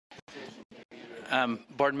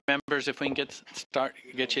Board members, if we can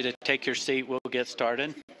get you to take your seat, we'll get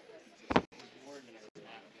started.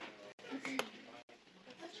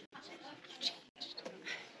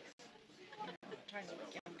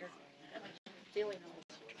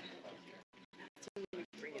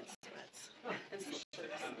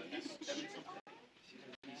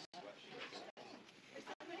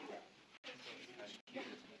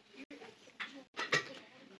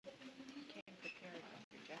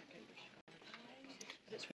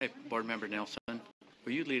 Hey, Board Member Nelson,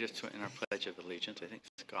 will you lead us in our Pledge of Allegiance? I think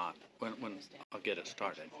Scott, when I'll get it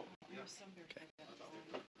started.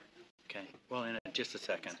 Okay. Well, in just a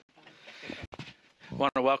second. I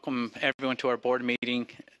want to welcome everyone to our board meeting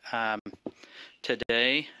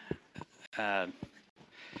today.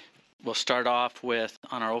 We'll start off with,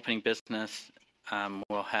 on our opening business,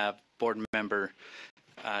 we'll have Board Member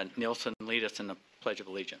Nielsen lead us in the Pledge of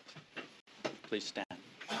Allegiance. Please stand.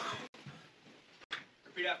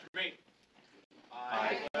 Repeat after me.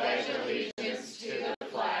 I pledge allegiance to the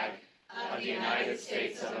flag of the United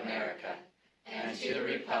States of America and to the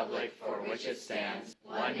republic for which it stands,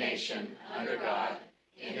 one nation, under God,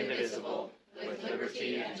 indivisible, with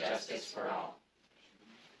liberty and justice for all.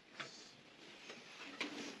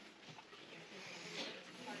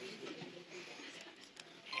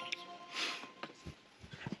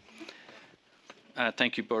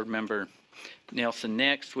 Thank you, Board Member Nielsen.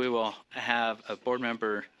 Next, we will have a board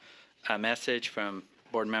member message from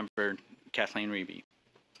Board Member Kathleen Reeby.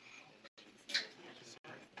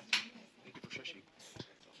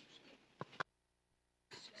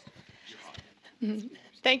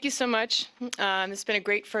 Thank you so much. It's been a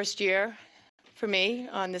great first year for me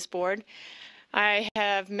on this board. I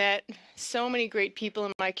have met so many great people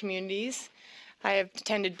in my communities. I have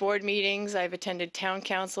attended board meetings, I've attended town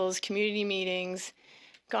councils, community meetings,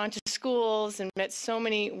 gone to schools, and met so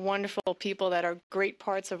many wonderful people that are great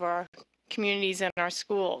parts of our communities and our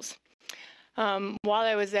schools. While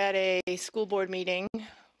I was at a school board meeting,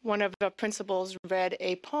 one of the principals read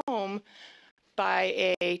a poem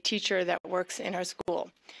by a teacher that works in our school.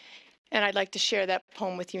 And I'd like to share that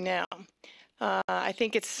poem with you now. I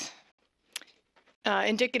think it's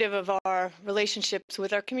indicative of our relationships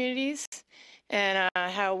with our communities and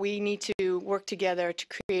how we need to work together to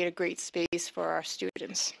create a great space for our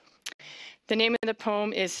students. The name of the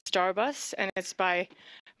poem is Starbus, and it's by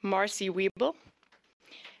Marcy Weeble.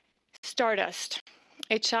 Stardust.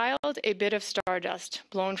 A child, a bit of stardust,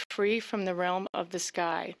 blown free from the realm of the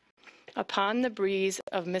sky, upon the breeze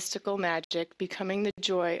of mystical magic, becoming the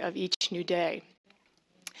joy of each new day.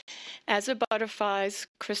 As a butterfly's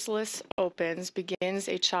chrysalis opens, begins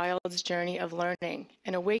a child's journey of learning,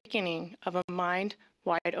 an awakening of a mind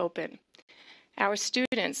wide open. Our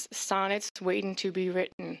students, sonnets waiting to be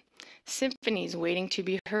written, symphonies waiting to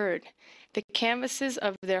be heard, the canvases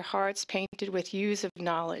of their hearts painted with hues of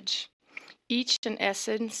knowledge, each an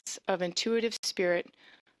essence of intuitive spirit,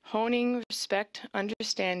 honing respect,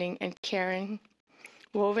 understanding, and caring,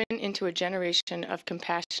 woven into a generation of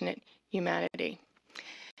compassionate humanity.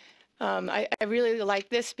 I really like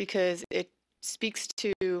this because it speaks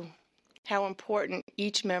to how important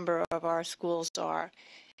each member of our schools are.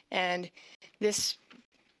 And this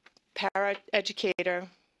para-educator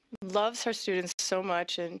loves her students so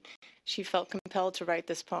much, and she felt compelled to write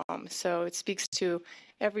this poem. So it speaks to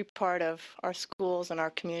every part of our schools and our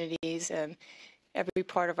communities and every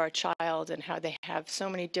part of our child and how they have so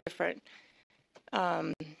many different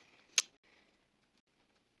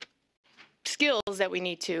skills that we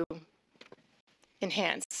need to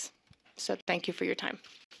enhance. So thank you for your time.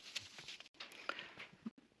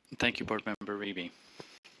 Thank you, Board Member Reeby.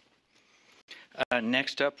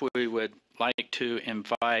 Next up, we would like to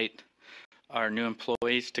invite our new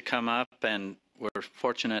employees to come up, and we're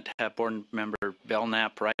fortunate to have Board Member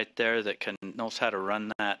Belknap right there that knows how to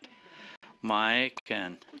run that mic.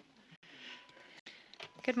 And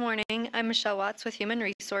good morning. I'm Michelle Watts with Human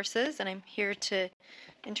Resources, and I'm here to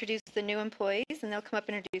introduce the new employees, and they'll come up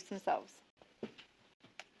and introduce themselves.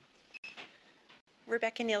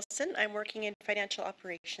 Rebecca Nielsen. I'm working in financial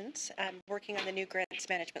operations. I'm working on the new grants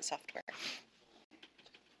management software.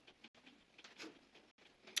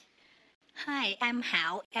 Hi, I'm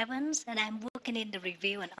Hal Evans, and I'm working in the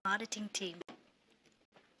review and auditing team.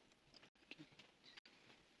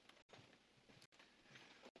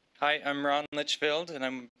 Hi, I'm Ron Litchfield, and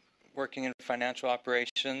I'm working in financial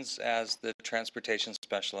operations as the transportation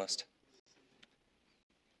specialist.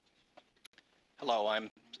 Hello, I'm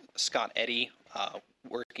Scott Eddy,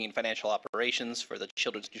 working in financial operations for the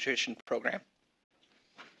Children's Nutrition Program.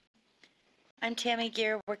 I'm Tammy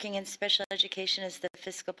Gear, working in special education as the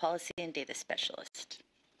fiscal policy and data specialist.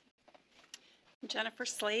 Jennifer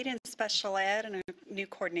Slade in special ed and a new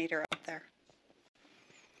coordinator up there.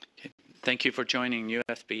 Thank you for joining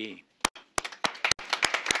USBE.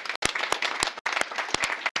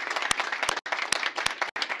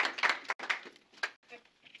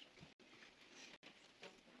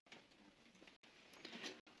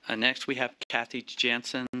 Next, we have Kathy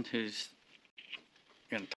Jansen, who's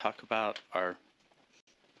going to talk about our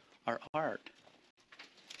art.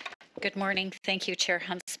 Good morning. Thank you, Chair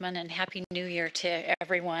Huntsman, and Happy New Year to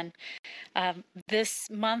everyone. This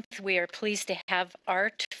month, we are pleased to have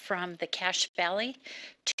art from the Cache Valley,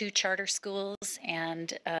 2 charter schools,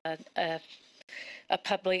 and a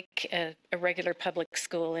regular public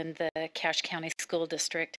school in the Cache County School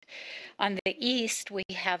District. On the east, we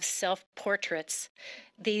have self-portraits.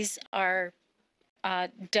 These are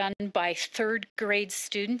done by 3rd grade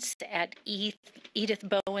students at Edith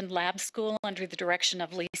Bowen Lab School under the direction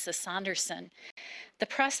of Lisa Saunderson. The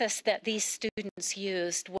process that these students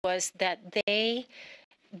used was that they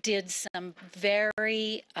did some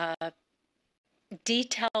very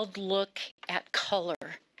detailed look at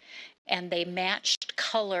color, and they matched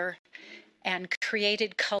color and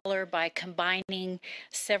created color by combining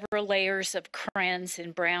several layers of crayons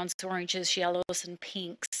in browns, oranges, yellows, and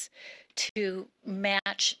pinks to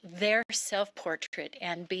match their self-portrait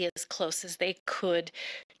and be as close as they could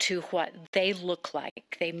to what they look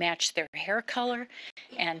like. They matched their hair color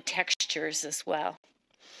and textures as well.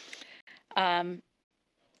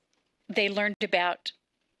 They learned about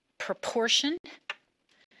proportion.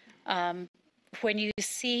 When you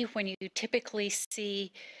typically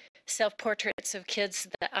see self-portraits of kids,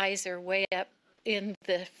 the eyes are way up in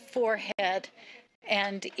the forehead,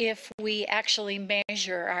 and if we actually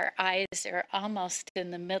measure, our eyes are almost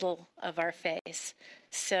in the middle of our face.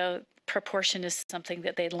 So proportion is something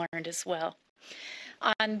that they learned as well.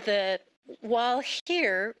 On the wall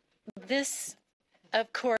here, this,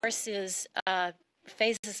 of course, is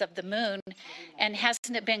phases of the moon, and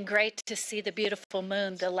hasn't it been great to see the beautiful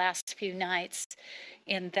moon the last few nights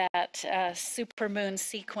in that supermoon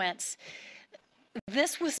sequence?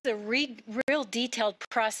 This was a real detailed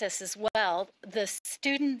process as well. The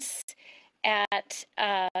students at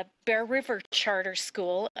Bear River Charter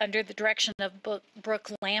School, under the direction of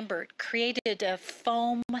Brooke Lambert, created a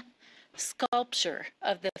foam sculpture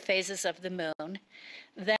of the phases of the moon.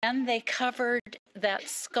 Then they covered that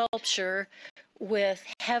sculpture with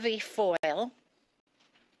heavy foil.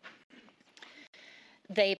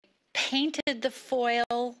 They painted the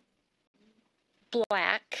foil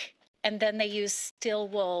black, and then they used still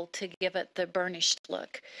wool to give it the burnished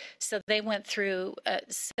look. So they went through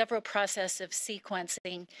several processes of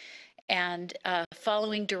sequencing and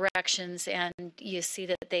following directions, and you see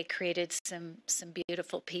that they created some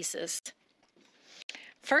beautiful pieces.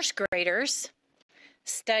 First graders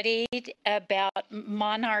studied about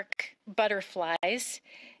monarch butterflies,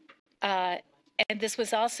 and this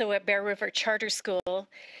was also at Bear River Charter School.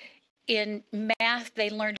 In math, they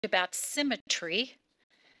learned about symmetry.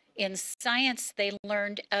 In science, they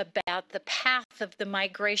learned about the path of the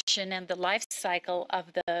migration and the life cycle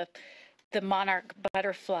of the monarch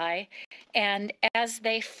butterfly. And as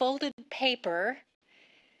they folded paper,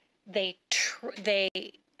 they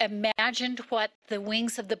imagined what the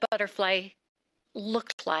wings of the butterfly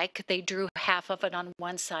looked like. They drew half of it on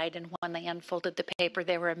one side, and when they unfolded the paper,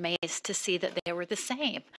 they were amazed to see that they were the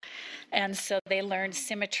same. And so they learned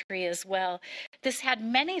symmetry as well. This had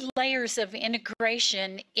many layers of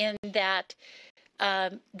integration in that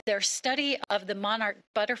their study of the monarch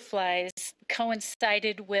butterflies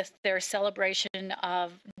coincided with their celebration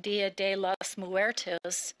of Dia de los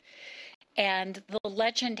Muertos. And the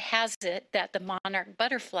legend has it that the monarch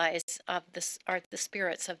butterflies are the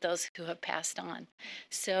spirits of those who have passed on.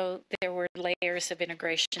 So there were layers of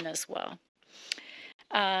integration as well.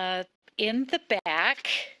 In the back,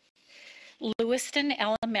 Lewiston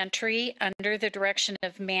Elementary, under the direction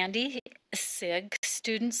of Mandy Sigg,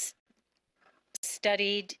 students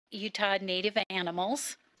studied Utah Native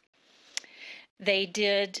animals. They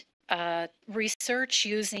did research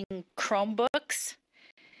using Chromebooks.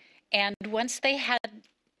 And once they had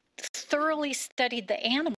thoroughly studied the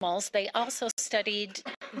animals, they also studied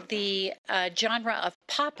the genre of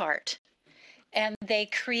pop art. And they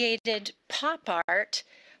created pop art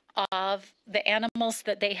of the animals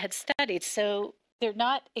that they had studied. So they're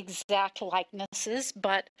not exact likenesses,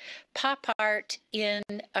 but pop art in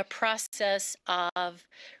a process of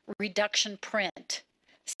reduction print.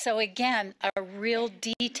 So again, a real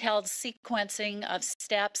detailed sequencing of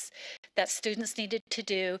steps that students needed to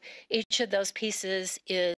do. Each of those pieces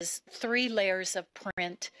is 3 layers of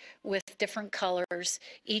print with different colors,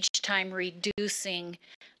 each time reducing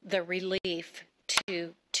the relief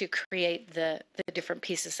to create the different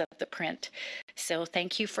pieces of the print. So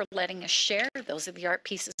thank you for letting us share. Those are the art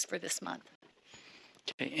pieces for this month.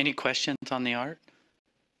 Okay, any questions on the art?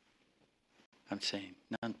 I'm saying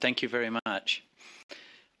none. Thank you very much.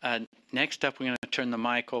 Next up, we're going to turn the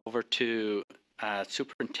mic over to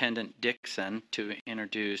Superintendent Dixon to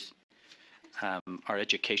introduce our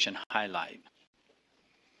education highlight.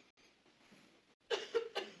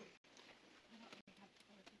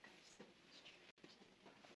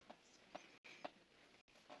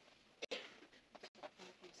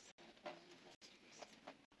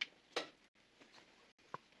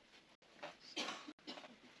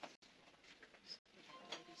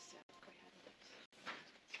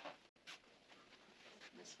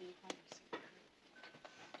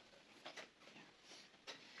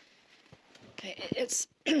 Okay, it's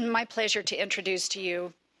my pleasure to introduce to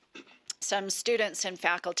you some students and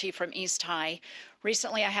faculty from East High.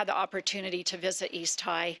 Recently, I had the opportunity to visit East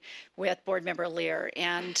High with Board Member Lear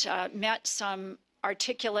and met some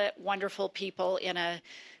articulate, wonderful people in a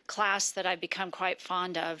class that I've become quite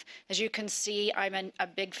fond of. As you can see, I'm a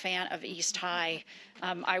big fan of East High.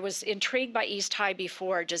 I was intrigued by East High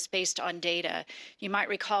before, just based on data. You might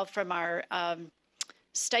recall from our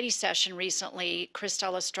study session recently,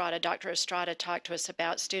 Christelle Estrada, Dr. Estrada, talked to us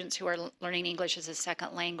about students who are learning English as a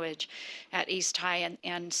second language at East High,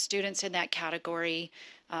 and students in that category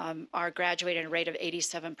are graduating at a rate of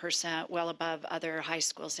 87%, well above other high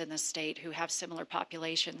schools in the state who have similar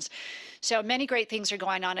populations. So many great things are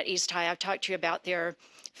going on at East High. I've talked to you about their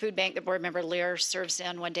food bank that Board Member Lear serves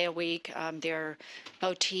in 1 day a week, their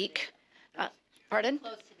boutique. Pardon?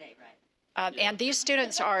 Closed today, right? And these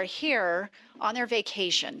students are here on their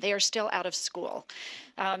vacation. They are still out of school.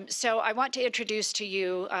 So I want to introduce to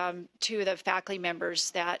you two of the faculty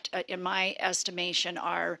members that, in my estimation,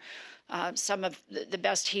 are some of the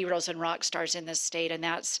best heroes and rock stars in this state, and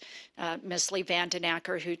that's Miss Lee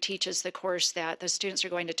Vandenacker, who teaches the course that the students are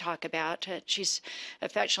going to talk about. She's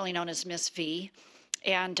affectionately known as Miss V.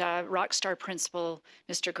 And rock star principal,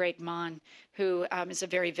 Mr. Greg Mon, who is a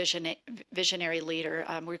very visionary leader.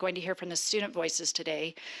 We're going to hear from the student voices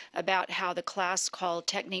today about how the class called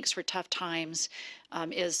Techniques for Tough Times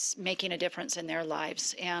is making a difference in their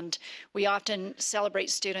lives. And we often celebrate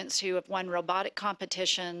students who have won robotic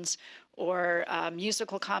competitions or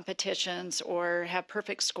musical competitions or have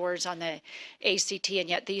perfect scores on the ACT, and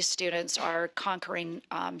yet these students are conquering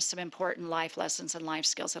some important life lessons and life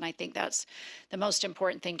skills, and I think that's the most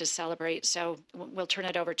important thing to celebrate. So we'll turn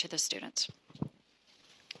it over to the students.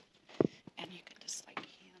 And you can just hand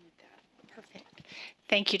that. Perfect.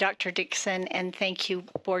 Thank you, Dr. Dixon, and thank you,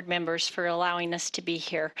 board members, for allowing us to be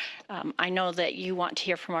here. I know that you want to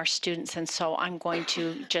hear from our students, and so I'm going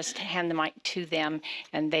to just hand the mic to them,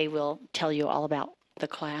 and they will tell you all about the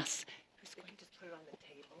class. Who's going to put it on the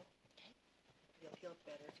table? You'll feel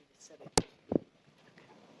better if you just set it.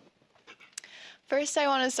 First, I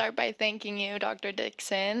want to start by thanking you, Dr.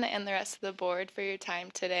 Dixon, and the rest of the board for your time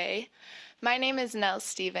today. My name is Nell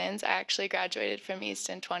Stevens. I actually graduated from East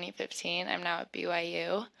in 2015. I'm now at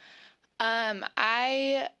BYU.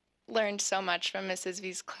 I learned so much from Mrs.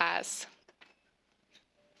 V's class.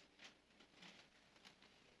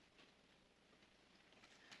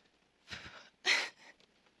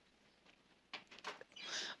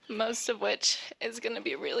 Most of which is going to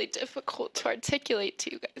be really difficult to articulate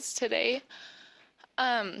to you guys today.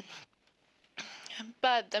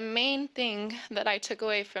 But the main thing that I took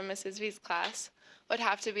away from Mrs. V's class would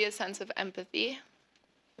have to be a sense of empathy.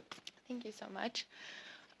 Thank you so much.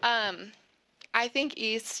 I think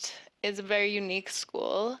East is a very unique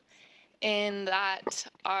school in that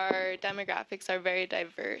our demographics are very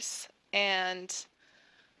diverse. And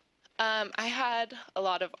I had a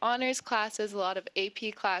lot of honors classes, a lot of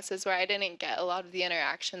AP classes where I didn't get a lot of the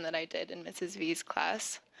interaction that I did in Mrs. V's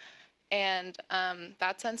class. And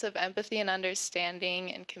that sense of empathy and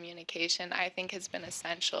understanding and communication, I think, has been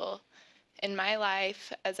essential in my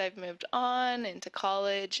life as I've moved on into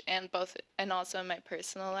college and also in my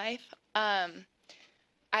personal life. I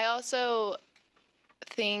also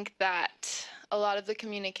think that a lot of the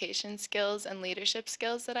communication skills and leadership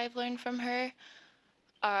skills that I've learned from her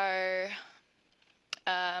are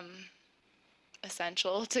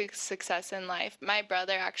essential to success in life. My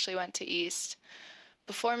brother actually went to East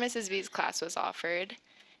before Mrs. V's class was offered,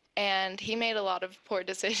 and he made a lot of poor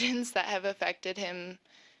decisions that have affected him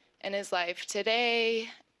in his life today.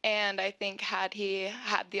 And I think had he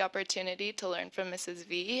had the opportunity to learn from Mrs.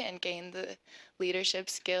 V and gain the leadership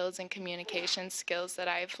skills and communication skills that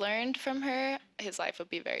I've learned from her, his life would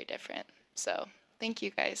be very different. So thank you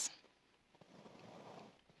guys.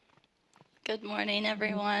 Good morning,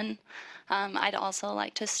 everyone. I'd also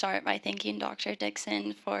like to start by thanking Dr.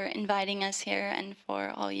 Dixon for inviting us here and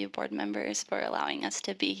for all you board members for allowing us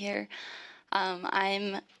to be here.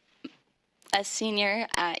 I'm a senior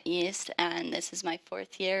at East, and this is my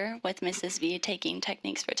 4th year with Mrs. V taking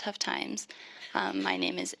Techniques for Tough Times. My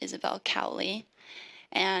name is Isabel Cowley,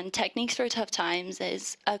 and Techniques for Tough Times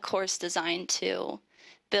is a course designed to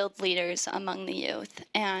build leaders among the youth,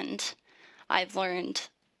 and I've learned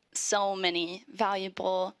so many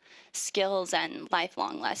valuable skills and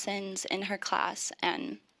lifelong lessons in her class,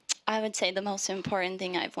 and I would say the most important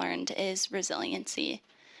thing I've learned is resiliency.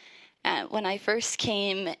 When I first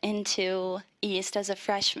came into East as a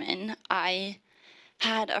freshman, I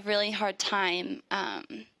had a really hard time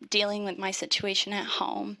dealing with my situation at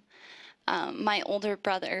home. My older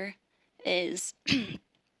brother has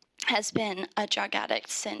been a drug addict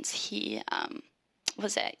since he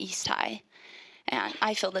was at East High, and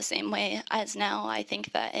I feel the same way as now. I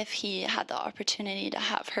think that if he had the opportunity to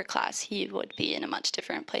have her class, he would be in a much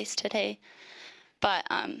different place today. But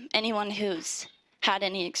anyone who's had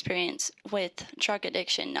any experience with drug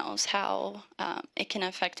addiction knows how it can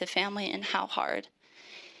affect a family and how hard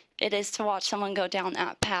it is to watch someone go down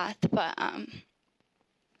that path. But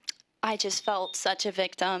I just felt such a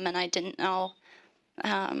victim, and I didn't know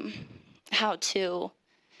how to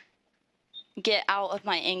get out of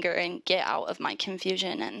my anger and get out of my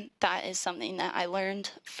confusion. And that is something that I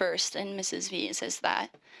learned first in Mrs. V's, is that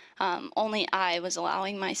only I was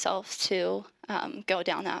allowing myself to go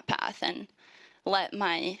down that path and let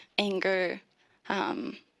my anger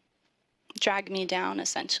drag me down,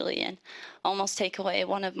 essentially, and almost take away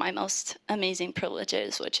one of my most amazing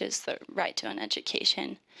privileges, which is the right to an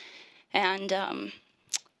education. And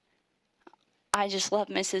I just love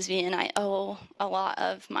Mrs. V, and I owe a lot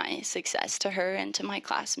of my success to her and to my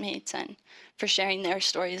classmates, and for sharing their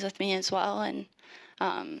stories with me as well, and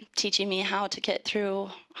teaching me how to get through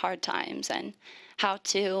hard times and how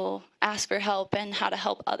to ask for help and how to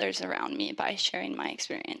help others around me by sharing my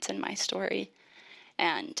experience and my story.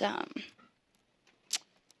 And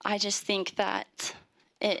I just think that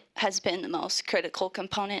it has been the most critical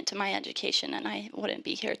component to my education, and I wouldn't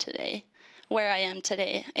be here today, where I am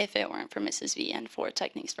today, if it weren't for Mrs. V and for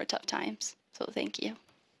Techniques for Tough Times. So thank you.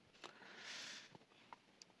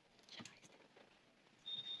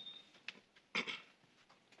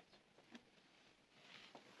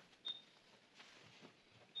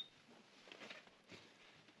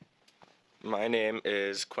 My name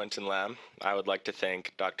is Quentin Lamb. I would like to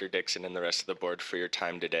thank Dr. Dixon and the rest of the board for your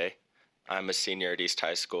time today. I'm a senior at East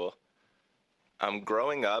High School.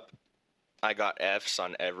 Growing up, I got F's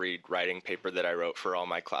on every writing paper that I wrote for all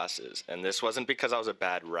my classes. And this wasn't because I was a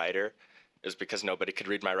bad writer. It was because nobody could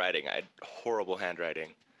read my writing. I had horrible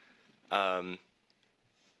handwriting. In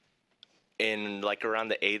around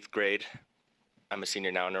the 8th grade, I'm a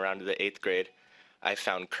senior now, and around the 8th grade, I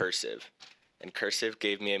found cursive. And cursive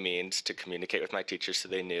gave me a means to communicate with my teachers so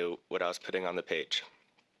they knew what I was putting on the page.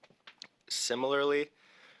 Similarly,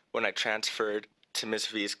 when I transferred to Ms.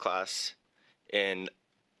 V's class in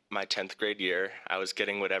my 10th grade year, I was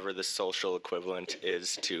getting whatever the social equivalent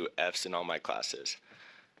is to F's in all my classes,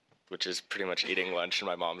 which is pretty much eating lunch in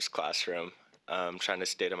my mom's classroom, trying to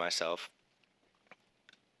stay to myself.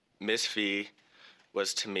 Ms. V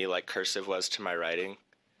was to me like cursive was to my writing.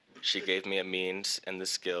 She gave me a means and the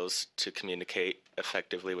skills to communicate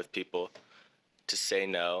effectively with people, to say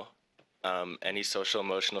no, any social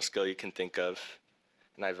emotional skill you can think of,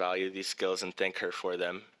 and I value these skills and thank her for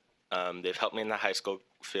them. They've helped me in the high school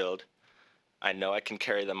field. I know I can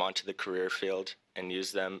carry them onto the career field and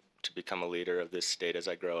use them to become a leader of this state as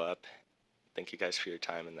I grow up. Thank you guys for your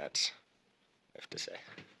time, and that's what I have to say.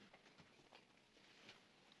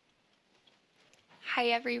 Hi,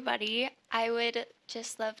 everybody. I would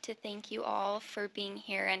just love to thank you all for being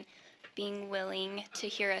here and being willing to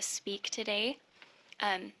hear us speak today,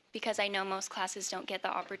 because I know most classes don't get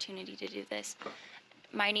the opportunity to do this.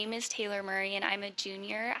 My name is Taylor Murray, and I'm a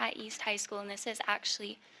junior at East High School, and this is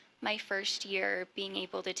actually my first year being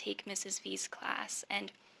able to take Mrs. V's class.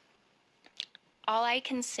 And all I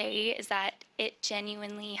can say is that it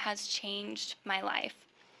genuinely has changed my life.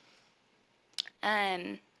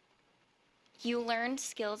 You learn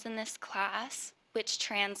skills in this class which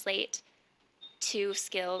translate to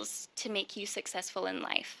skills to make you successful in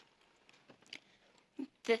life.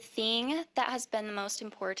 The thing that has been the most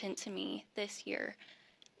important to me this year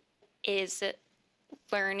is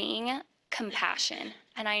learning compassion.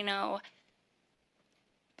 And I know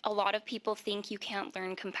a lot of people think you can't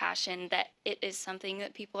learn compassion, that it is something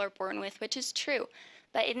that people are born with, which is true.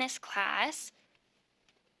 But in this class,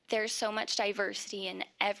 there's so much diversity and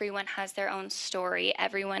everyone has their own story.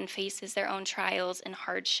 Everyone faces their own trials and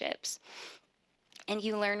hardships. And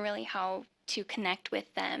you learn really how to connect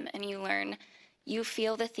with them, and you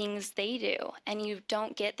feel the things they do, and you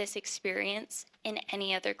don't get this experience in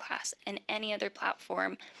any other class and any other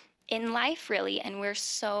platform in life, really. And we're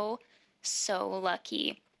so, so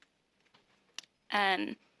lucky.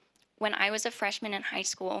 When I was a freshman in high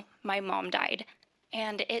school, my mom died,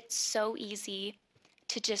 and it's so easy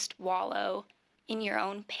to just wallow in your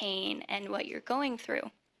own pain and what you're going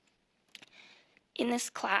through. In this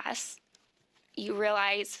class, you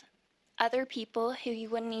realize other people who you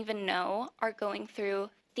wouldn't even know are going through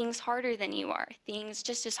things harder than you are, things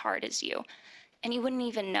just as hard as you, and you wouldn't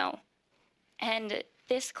even know. And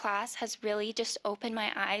this class has really just opened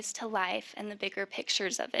my eyes to life and the bigger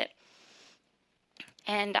pictures of it.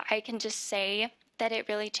 And I can just say that it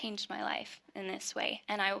really changed my life in this way,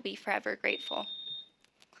 and I will be forever grateful.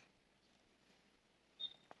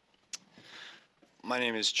 My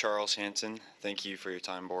name is Charles Hansen. Thank you for your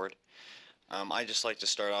time, board. I'd just like to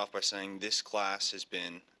start off by saying this class has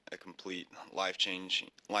been a complete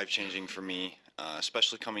life-changing for me,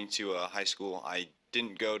 especially coming to a high school. I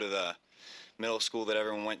didn't go to the middle school that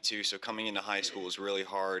everyone went to, so coming into high school was really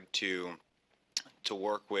hard to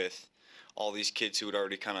work with all these kids who had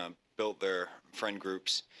already kind of built their friend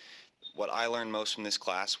groups. What I learned most from this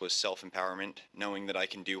class was self-empowerment, knowing that I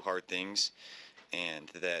can do hard things and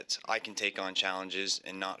that I can take on challenges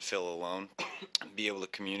and not feel alone, be able to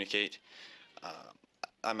communicate.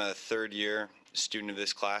 I'm a third-year student of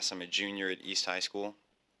this class. I'm a junior at East High School,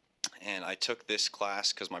 and I took this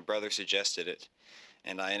class because my brother suggested it,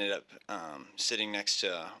 and I ended up sitting next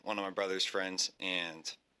to one of my brother's friends,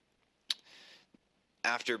 and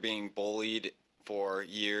after being bullied for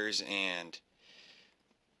years and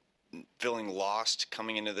feeling lost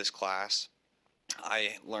coming into this class,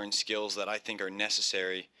 I learned skills that I think are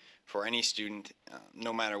necessary for any student,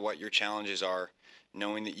 no matter what your challenges are,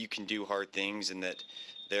 knowing that you can do hard things and that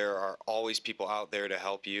there are always people out there to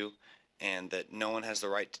help you and that no one has the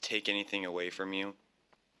right to take anything away from you.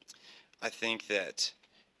 I think that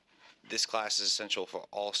this class is essential for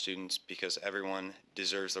all students because everyone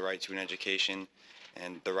deserves the right to an education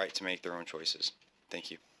and the right to make their own choices.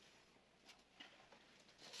 Thank you.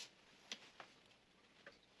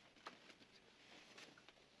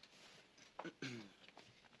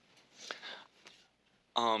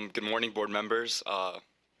 Good morning, board members.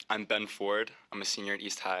 I'm Ben Ford. I'm a senior at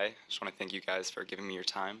East High. Just want to thank you guys for giving me your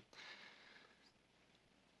time.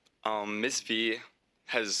 Ms. V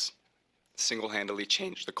has single-handedly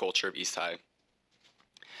changed the culture of East High.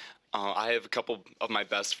 I have a couple of my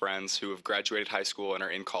best friends who have graduated high school and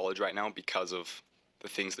are in college right now because of the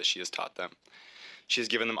things that she has taught them. She has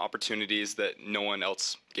given them opportunities that no one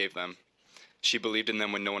else gave them. She believed in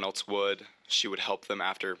them when no one else would. She would help them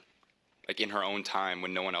after, like in her own time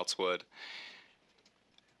when no one else would.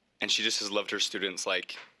 And she just has loved her students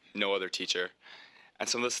like no other teacher. And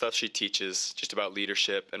some of the stuff she teaches just about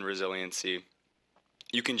leadership and resiliency,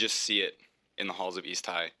 you can just see it in the halls of East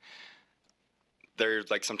High. There are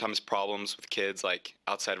like sometimes problems with kids like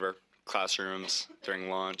outside of our classrooms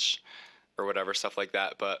during lunch or whatever, stuff like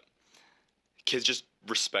that, but kids just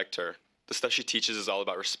respect her. The stuff she teaches is all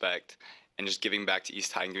about respect and just giving back to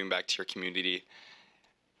East High and giving back to your community.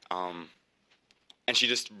 And she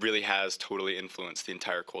just really has totally influenced the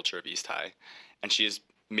entire culture of East High. And she has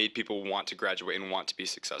made people want to graduate and want to be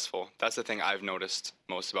successful. That's the thing I've noticed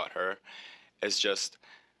most about her, is just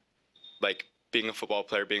like being a football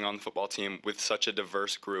player, being on the football team with such a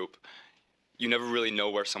diverse group. You never really know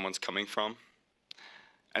where someone's coming from.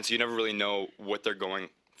 And so you never really know what they're going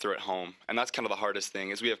through at home. And that's kind of the hardest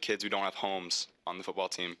thing, is we have kids who don't have homes on the football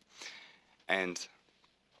team. And,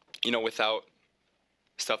 you know, without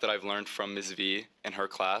stuff that I've learned from Ms. V in her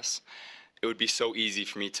class, it would be so easy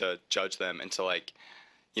for me to judge them and to, like,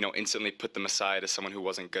 you know, instantly put them aside as someone who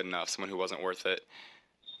wasn't good enough, someone who wasn't worth it.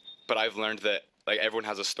 But I've learned that, like, everyone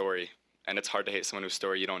has a story, and it's hard to hate someone whose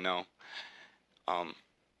story you don't know. And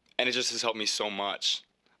it just has helped me so much.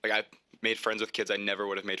 Like, I've made friends with kids I never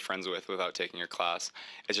would have made friends with without taking your class.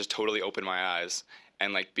 It's just totally opened my eyes.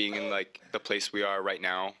 And, like, being in, like, the place we are right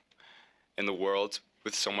now in the world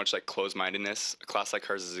with so much, like, closed-mindedness, a class like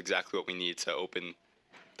hers is exactly what we need to open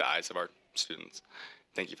the eyes of our students.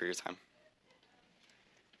 Thank you for your time.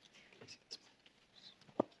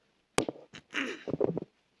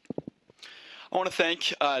 I want to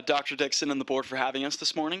thank Dr. Dixon and the board for having us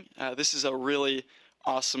this morning. This is a really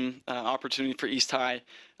awesome opportunity for East High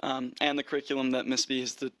and the curriculum that Ms. V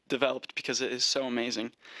has developed, because it is so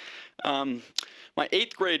amazing. My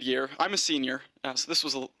 8th grade year, I'm a senior, so this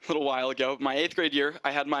was a little while ago. My 8th grade year,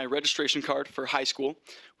 I had my registration card for high school,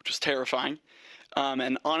 which was terrifying.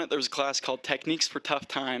 And on it, there was a class called Techniques for Tough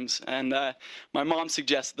Times. And my mom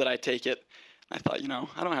suggested that I take it. I thought,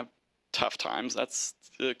 I don't have tough times. That's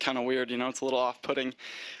kind of weird, it's a little off-putting.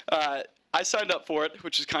 I signed up for it,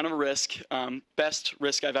 which is kind of a risk, best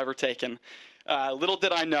risk I've ever taken. Little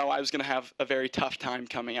did I know I was going to have a very tough time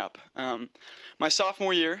coming up. My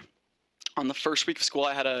sophomore year, on the first week of school,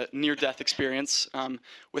 I had a near-death experience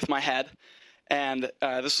with my head. And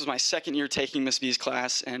this was my 2nd year taking Miss V's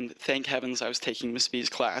class, and thank heavens I was taking Miss V's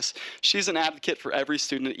class. She's an advocate for every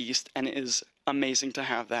student at East, and it is amazing to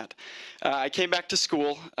have that. I came back to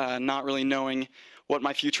school not really knowing what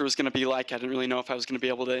my future was going to be like. I didn't really know if I was going to be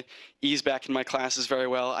able to ease back in my classes very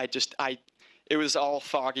well. It was all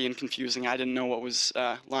foggy and confusing. I didn't know what was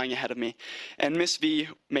lying ahead of me. And Miss V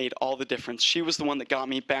made all the difference. She was the one that got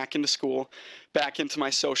me back into school, back into my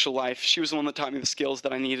social life. She was the one that taught me the skills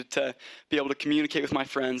that I needed to be able to communicate with my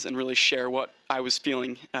friends and really share what I was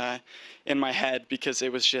feeling in my head, because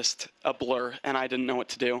it was just a blur and I didn't know what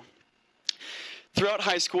to do. Throughout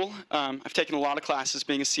high school, I've taken a lot of classes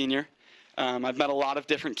being a senior. I've met a lot of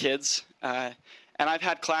different kids, and I've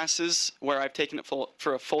had classes where I've taken it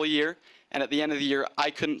for a full year, and at the end of the year, I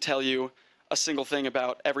couldn't tell you a single thing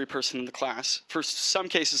about every person in the class. For some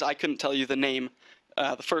cases, I couldn't tell you the name,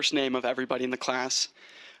 the first name of everybody in the class,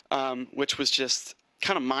 which was just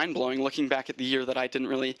kind of mind-blowing looking back at the year that I didn't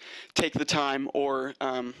really take the time, or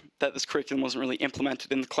that this curriculum wasn't really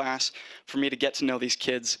implemented in the class for me to get to know these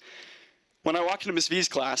kids. When I walk into Ms. V's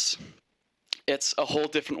class, it's a whole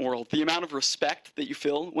different world. The amount of respect that you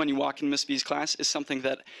feel when you walk in Ms. V's class is something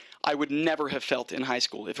that I would never have felt in high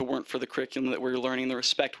school if it weren't for the curriculum that we were learning, the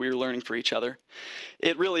respect we were learning for each other.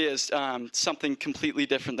 It really is something completely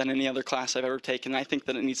different than any other class I've ever taken. I think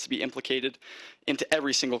that it needs to be implicated into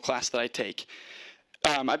every single class that I take.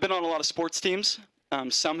 I've been on a lot of sports teams.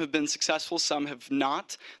 Some have been successful, some have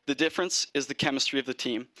not. The difference is the chemistry of the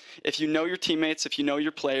team. If you know your teammates, if you know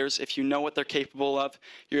your players, if you know what they're capable of,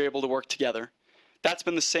 you're able to work together. That's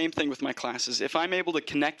been the same thing with my classes. If I'm able to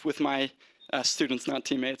connect with my students, not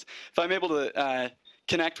teammates, if I'm able to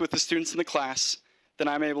connect with the students in the class, then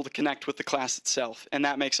I'm able to connect with the class itself. And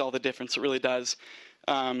that makes all the difference. It really does.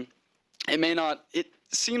 It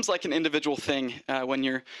seems like an individual thing when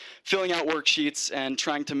you're filling out worksheets and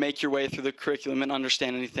trying to make your way through the curriculum and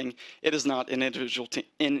understand anything. It is not an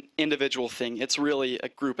individual thing. It's really a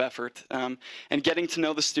group effort. And getting to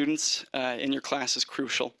know the students in your class is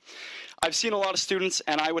crucial. I've seen a lot of students,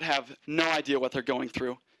 and I would have no idea what they're going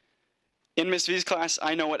through. In Ms. V's class,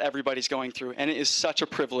 I know what everybody's going through, and it is such a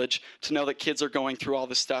privilege to know that kids are going through all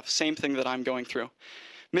this stuff, same thing that I'm going through.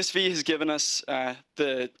 Ms. V has given us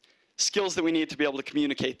the skills that we need to be able to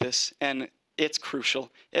communicate this, and it's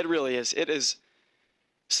crucial. It really is. It is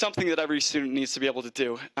something that every student needs to be able to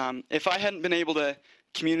do. If I hadn't been able to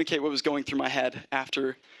communicate what was going through my head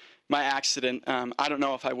after my accident, I don't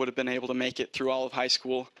know if I would have been able to make it through all of high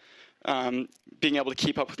school, being able to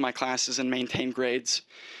keep up with my classes and maintain grades.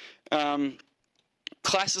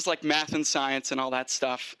 Classes like math and science and all that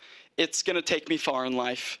stuff, it's going to take me far in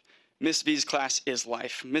life. Ms. V's class is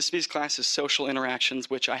life. Ms. V's class is social interactions,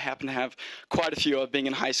 which I happen to have quite a few of being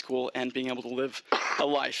in high school and being able to live a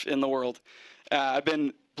life in the world. I've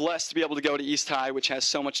been blessed to be able to go to East High, which has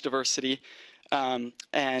so much diversity,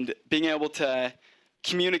 and being able to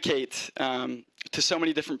communicate to so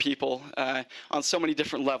many different people on so many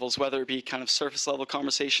different levels, whether it be kind of surface level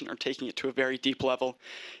conversation or taking it to a very deep level.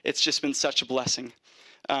 It's just been such a blessing.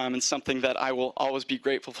 And something that I will always be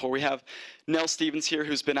grateful for. We have Nell Stevens here,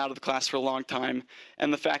 who's been out of the class for a long time,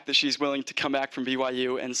 and the fact that she's willing to come back from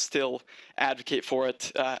BYU and still advocate for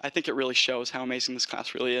it, I think it really shows how amazing this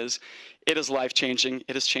class really is. It is life-changing.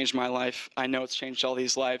 It has changed my life. I know it's changed all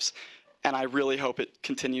these lives, and I really hope it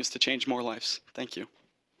continues to change more lives. Thank you.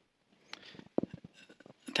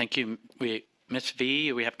 Thank you. Ms.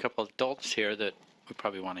 V, we have a couple of adults here that we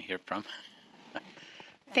probably want to hear from.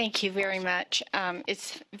 Thank you very much.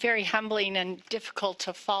 It's very humbling and difficult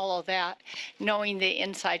to follow that, knowing the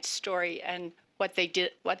inside story and what they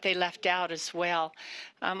did, what they left out as well.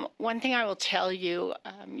 One thing I will tell you,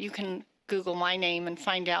 you can Google my name and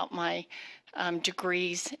find out my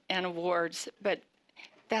degrees and awards, but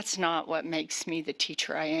that's not what makes me the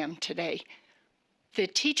teacher I am today. The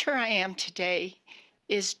teacher I am today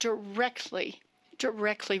is directly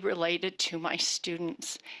related to my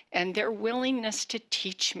students and their willingness to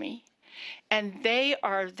teach me. And they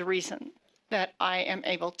are the reason that I am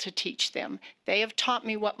able to teach them. They have taught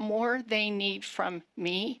me what more they need from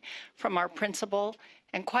me, from our principal,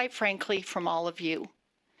 and quite frankly, from all of you.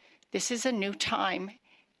 This is a new time.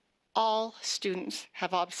 All students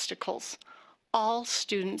have obstacles. All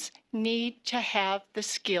students need to have the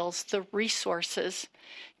skills, the resources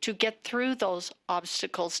to get through those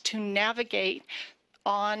obstacles, to navigate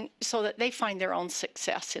on so that they find their own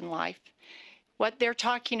success in life. What they're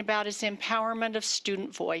talking about is empowerment of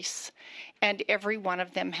student voice, and every one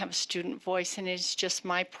of them have a student voice, and it's just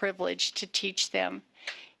my privilege to teach them.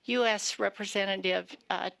 U.S. Representative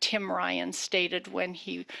Tim Ryan stated when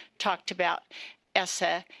he talked about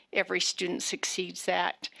ESSA, Every Student Succeeds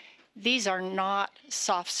Act, these are not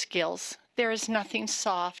soft skills. There is nothing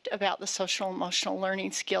soft about the social emotional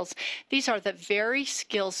learning skills. These are the very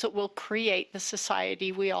skills that will create the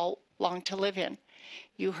society we all long to live in.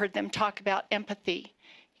 You heard them talk about empathy.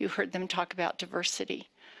 You heard them talk about diversity.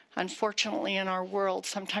 Unfortunately, in our world,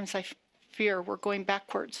 sometimes I fear we're going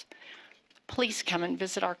backwards. Please come and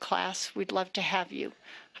visit our class. We'd love to have you.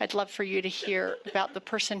 I'd love for you to hear about the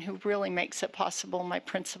person who really makes it possible, my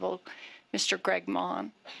principal, Mr. Greg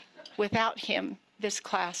Mon. Without him, this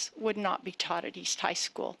class would not be taught at East High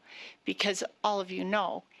School because all of you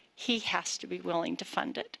know he has to be willing to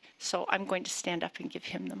fund it. So I'm going to stand up and give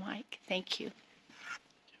him the mic. Thank you.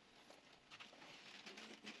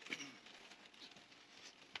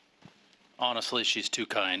 Honestly, she's too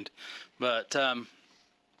kind. But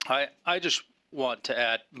I just want to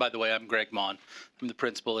add, by the way, I'm Greg Mon. I'm the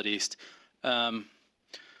principal at East. Every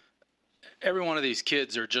one of these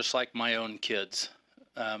kids are just like my own kids.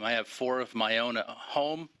 I have 4 of my own at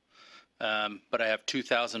home, but I have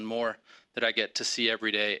 2,000 more that I get to see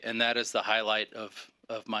every day, and that is the highlight of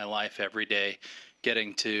my life every day,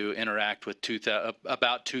 getting to interact with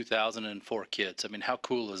about 2,004 kids. I mean, how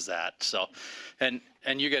cool is that? So, and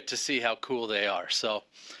you get to see how cool they are. So,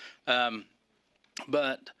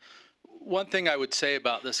 but one thing I would say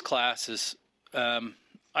about this class is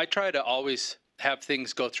I try to always have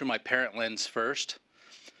things go through my parent lens first.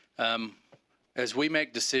 As we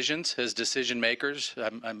make decisions as decision makers,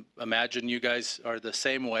 I imagine you guys are the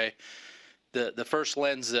same way. The first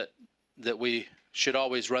lens that we should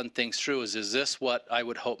always run things through is this what I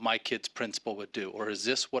would hope my kid's principal would do? Or is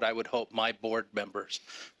this what I would hope my board members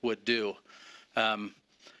would do?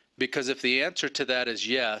 Because if the answer to that is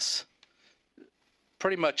yes,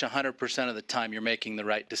 pretty much 100% of the time you're making the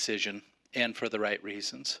right decision and for the right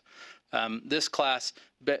reasons. This class,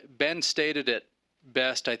 Ben stated it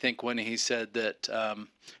best, I think, when he said that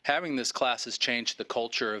having this class has changed the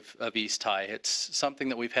culture of East High. It's something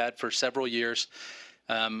that we've had for several years,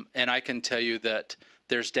 and I can tell you that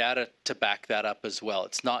there's data to back that up as well.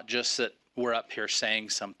 It's not just that we're up here saying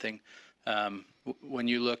something. When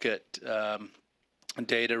you look at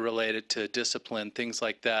data related to discipline, things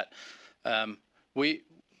like that, we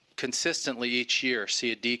consistently each year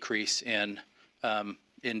see a decrease in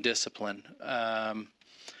discipline.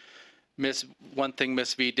 One thing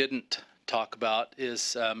Miss V didn't talk about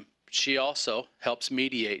is she also helps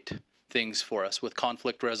mediate things for us with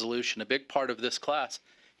conflict resolution. A big part of this class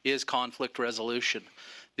is conflict resolution.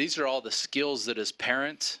 These are all the skills that as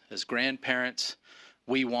parents, as grandparents,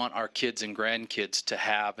 we want our kids and grandkids to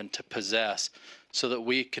have and to possess so that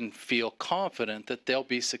we can feel confident that they'll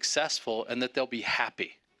be successful and that they'll be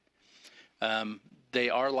happy. They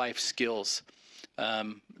are life skills.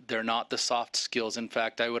 They're not the soft skills. In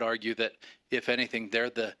fact, I would argue that, if anything, they're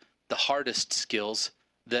the hardest skills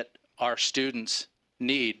that our students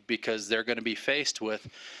need, because they're going to be faced with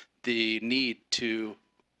the need to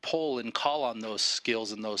pull and call on those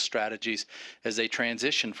skills and those strategies as they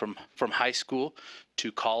transition from high school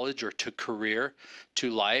to college or to career, to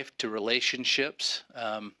life, to relationships.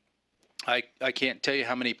 I can't tell you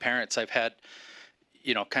how many parents I've had,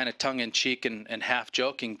 you know, kind of tongue-in-cheek and half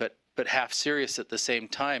joking, but half serious at the same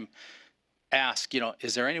time, ask, you know,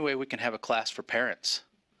 is there any way we can have a class for parents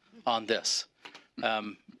on this?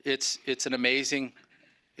 It's an amazing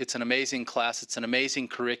class. It's an amazing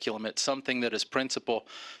curriculum. It's something that as principal,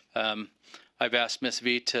 I've asked Ms.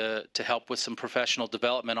 V to help with some professional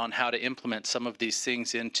development on how to implement some of these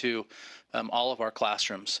things into all of our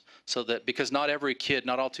classrooms, so that, because not every kid,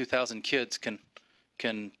 not all 2,000 kids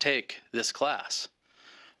can take this class.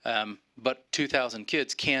 But 2,000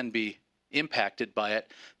 kids can be impacted by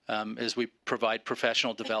it as we provide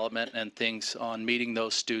professional development and things on meeting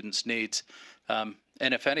those students' needs. And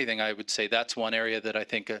if anything, I would say that's one area that I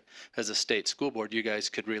think as a state school board, you guys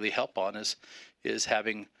could really help on is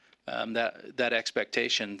having that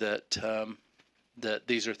expectation that that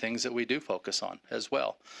these are things that we do focus on as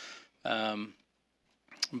well.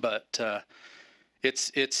 But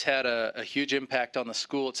it's had a huge impact on the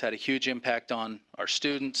school. It's had a huge impact on our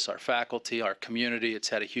students, our faculty, our community. It's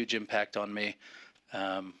had a huge impact on me.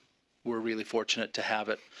 We're really fortunate to have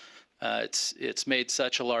it. It's made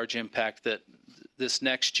such a large impact that this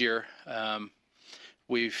next year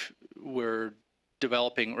we're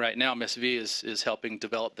developing right now. Miss V is helping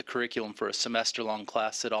develop the curriculum for a semester-long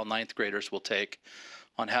class that all ninth graders will take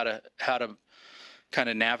on how to kind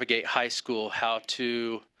of navigate high school, how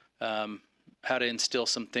to instill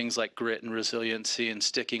some things like grit and resiliency and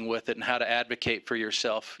sticking with it, and how to advocate for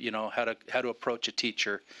yourself. You know, how to approach a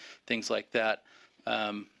teacher, things like that.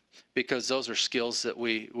 Because those are skills that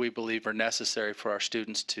we believe are necessary for our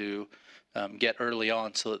students to get early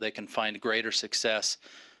on so that they can find greater success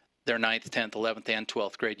their 9th, 10th, 11th, and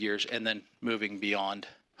 12th grade years, and then moving beyond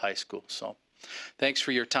high school. So thanks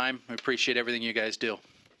for your time. I appreciate everything you guys do.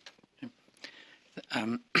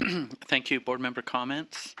 Thank you. Board member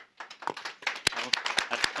comments? Oh,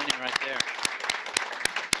 that's plenty right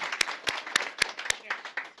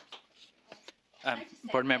there.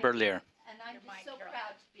 Board member Lear. And I'm just so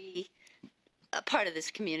proud to be a part of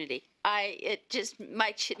this community.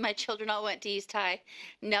 My children all went to East High.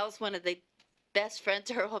 Nell's one of the best friends.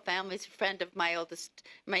 Her whole family's a friend of my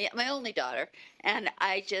only daughter. And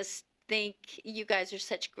I just think you guys are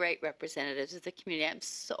such great representatives of the community. I'm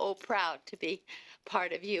so proud to be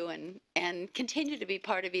part of you and continue to be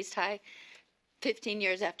part of East High 15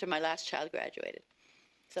 years after my last child graduated.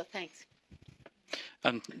 So thanks.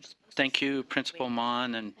 Thank you, Principal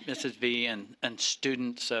Mon and Mrs. V and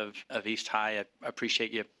students of East High. I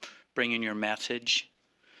appreciate you bringing your message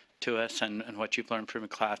to us and what you've learned from the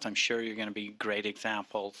class. I'm sure you're going to be great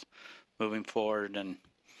examples moving forward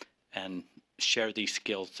and share these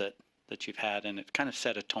skills that you've had, and it kind of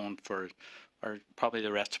set a tone for probably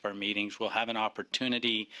the rest of our meetings. We'll have an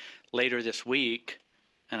opportunity later this week,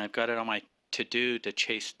 and I've got it on my to-do to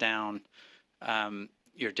chase down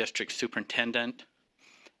your district superintendent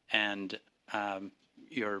and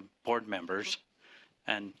your board members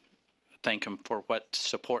and thank them for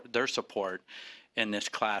their support in this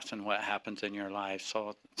class and what happens in your lives.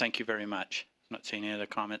 So thank you very much. I'm not seeing any other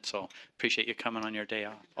comments, so appreciate you coming on your day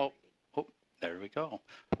off. Oh, there we go.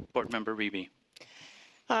 Board member Reby.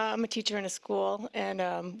 I'm a teacher in a school,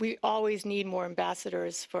 and we always need more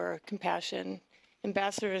ambassadors for compassion,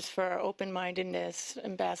 ambassadors for open-mindedness,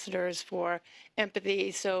 ambassadors for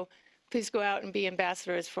empathy. So please go out and be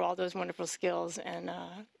ambassadors for all those wonderful skills. And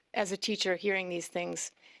as a teacher, hearing these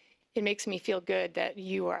things, it makes me feel good that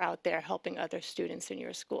you are out there helping other students in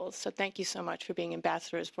your schools. So thank you so much for being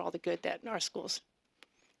ambassadors for all the good that our schools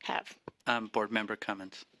have. Board member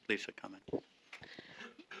Cummins, Lisa Cummins.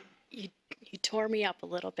 You tore me up a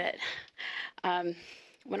little bit.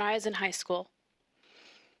 When I was in high school,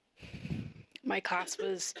 my class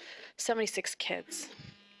was 76 kids.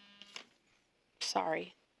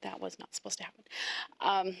 Sorry, that was not supposed to happen.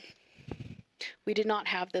 We did not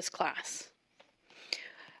have this class.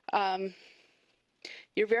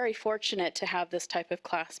 You're very fortunate to have this type of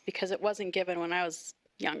class because it wasn't given when I was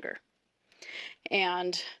younger.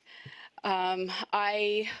 And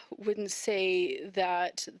I wouldn't say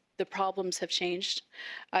that the problems have changed.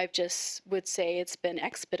 I just would say it's been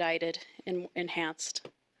expedited and enhanced.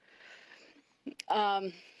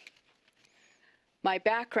 My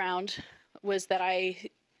background was that I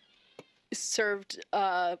served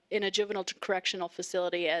in a juvenile correctional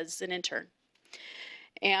facility as an intern.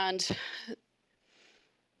 And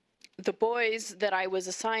the boys that I was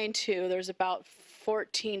assigned to, there's about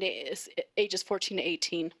ages 14 to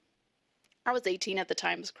 18. I was 18 at the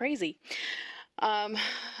time, it was crazy.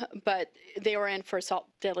 But they were in for assault,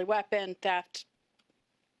 deadly weapon, theft,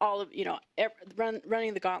 all of,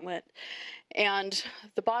 running the gauntlet. And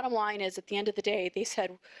the bottom line is, at the end of the day, they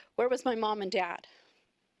said, where was my mom and dad?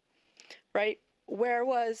 Right?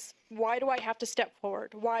 Why do I have to step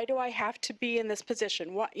forward? Why do I have to be in this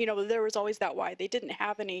position? There was always that why. They didn't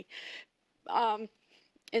have any. And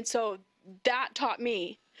so that taught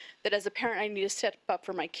me that as a parent, I need to step up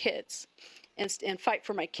for my kids and fight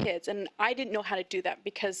for my kids. And I didn't know how to do that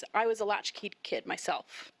because I was a latchkey kid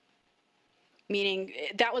myself. Meaning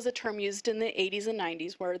that was a term used in the 80s and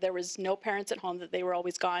 90s where there was no parents at home, that they were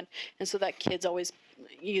always gone. And so that kids always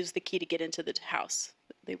used the key to get into the house.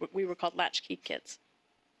 We were called latchkey kids.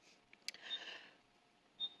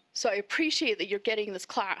 So I appreciate that you're getting this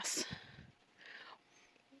class.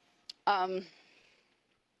 And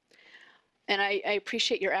I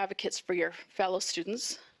appreciate your advocates for your fellow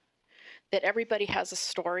students, that everybody has a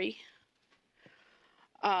story,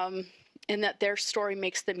 and that their story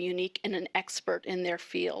makes them unique and an expert in their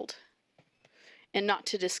field, and not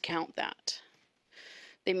to discount that.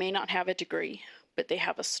 They may not have a degree, but they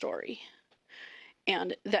have a story.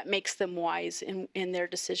 And that makes them wise in their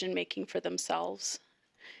decision making for themselves,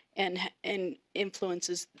 and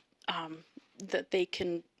influences that they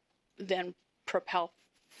can then propel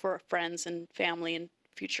for friends and family and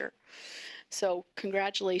future. So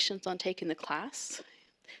congratulations on taking the class.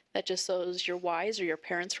 That just shows you're wise, or your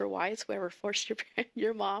parents were wise, whoever forced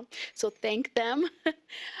your mom. So thank them.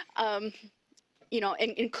 You know,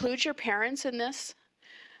 and include your parents in this.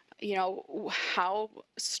 You know, how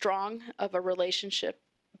strong of a relationship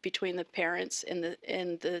between the parents and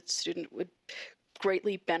the student would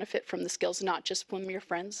greatly benefit from the skills, not just from your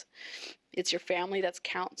friends. It's your family that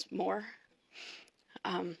counts more.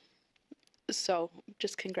 So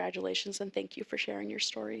just congratulations and thank you for sharing your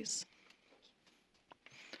stories.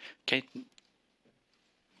 Okay.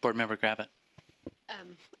 Board Member Gravitt.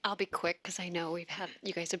 I'll be quick because I know you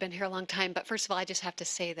guys have been here a long time. But first of all, I just have to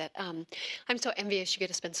say that I'm so envious you get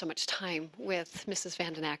to spend so much time with Mrs.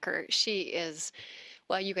 Vanden Acker. She is,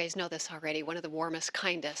 well, you guys know this already, one of the warmest,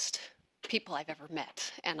 kindest people I've ever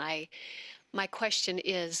met. And my question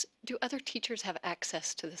is, do other teachers have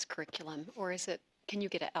access to this curriculum, or can you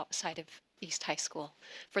get it outside of East High School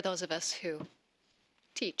for those of us who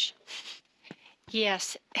teach?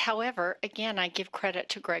 Yes. However, again, I give credit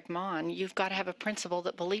to Greg Mon. You've got to have a principal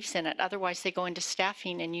that believes in it. Otherwise, they go into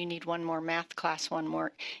staffing and you need one more math class, one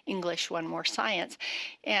more English, one more science.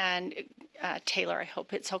 And Taylor, I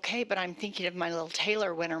hope it's okay, but I'm thinking of my little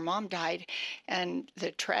Taylor when her mom died and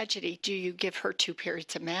the tragedy. Do you give her 2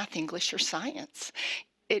 periods of math, English, or science?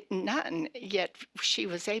 None, yet she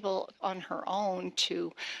was able on her own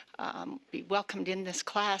to be welcomed in this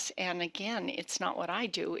class. And again, it's not what I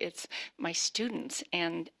do, it's my students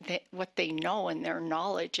and what they know and their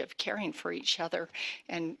knowledge of caring for each other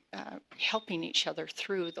and helping each other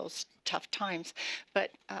through those tough times.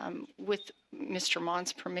 But with Mr.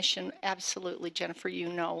 Mon's permission, absolutely, Jennifer, you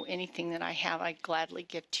know, anything that I have, I gladly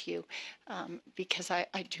give to you because I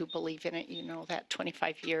do believe in it. You know that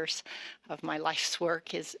 25 years of my life's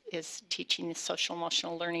work is teaching the social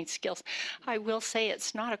emotional learning skills. I will say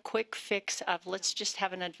it's not a quick fix of let's just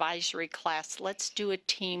have an advisory class. Let's do a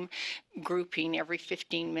team grouping every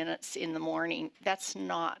 15 minutes in the morning. That's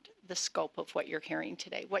not the scope of what you're hearing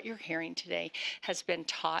today. What you're hearing today has been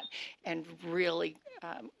taught and really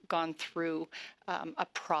gone through a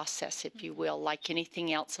process, if you will, like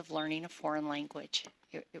anything else of learning a foreign language.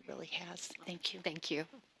 It really has. Thank you. Thank you.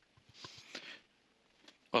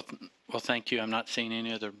 Well, thank you. I'm not seeing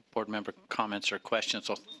any other board member comments or questions.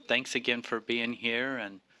 So thanks again for being here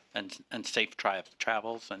and safe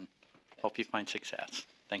travels, and hope you find success.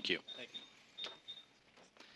 Thank you. Thank you.